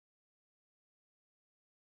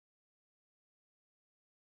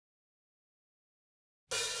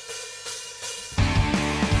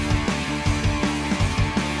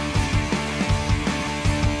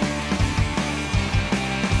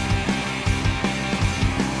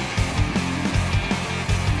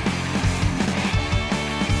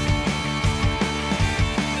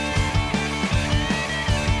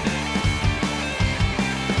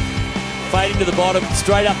into the bottom,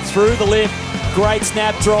 straight up through the lip. Great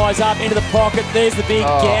snap, dries up into the pocket. There's the big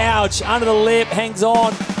gouge under the lip, hangs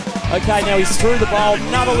on. Okay, now he's through the bowl.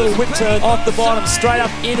 Another little whip turn off the bottom, straight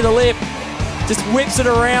up into the lip. Just whips it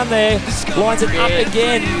around there, lines it up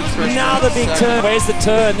again. Another big turn. Where's the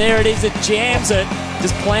turn? There it is. It jams it.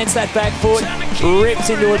 Just plants that back foot, rips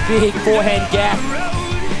into a big forehand gap.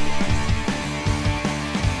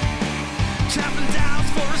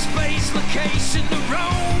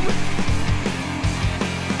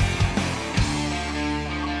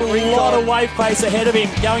 A lot of wave face ahead of him.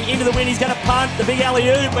 Going into the wind, he's going to punt the big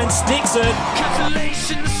alley-oop and sticks it.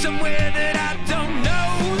 Consolation somewhere that I don't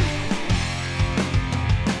know.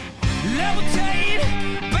 Levitate,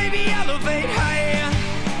 baby, elevate higher.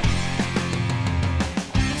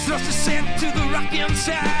 Thrust descent to the rocky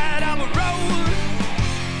side of a road.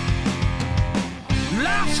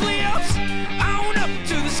 Life slips on up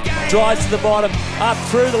to the sky. Drives to the bottom, up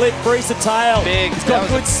through the lip, frees the tail. Big. He's got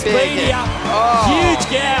good speed here. Huge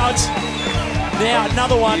gouge. Now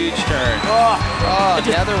another one. Huge turn.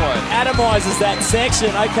 Another one. Atomizes that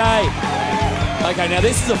section. Okay. Okay, now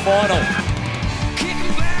this is a final.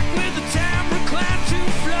 Kicking back with the time recline to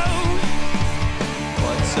flow.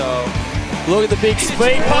 Look at the big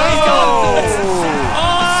speed.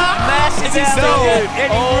 Massive alley-oop.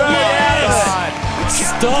 Yes.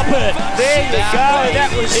 Stop it. There you go. That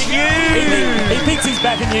was huge. He thinks he's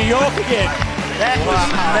back in New York again. That was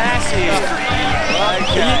massive. Are you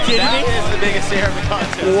kidding me? That is the biggest air of the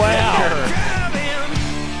contest. Wow.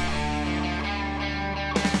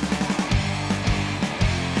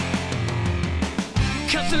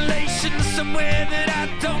 Consolation somewhere that I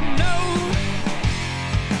don't know.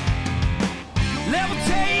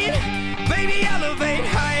 Levitate, baby, elevate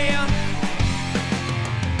higher.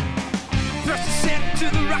 Thrust descent to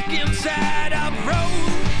the rocky side of the road.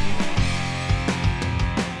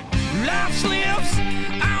 Life slips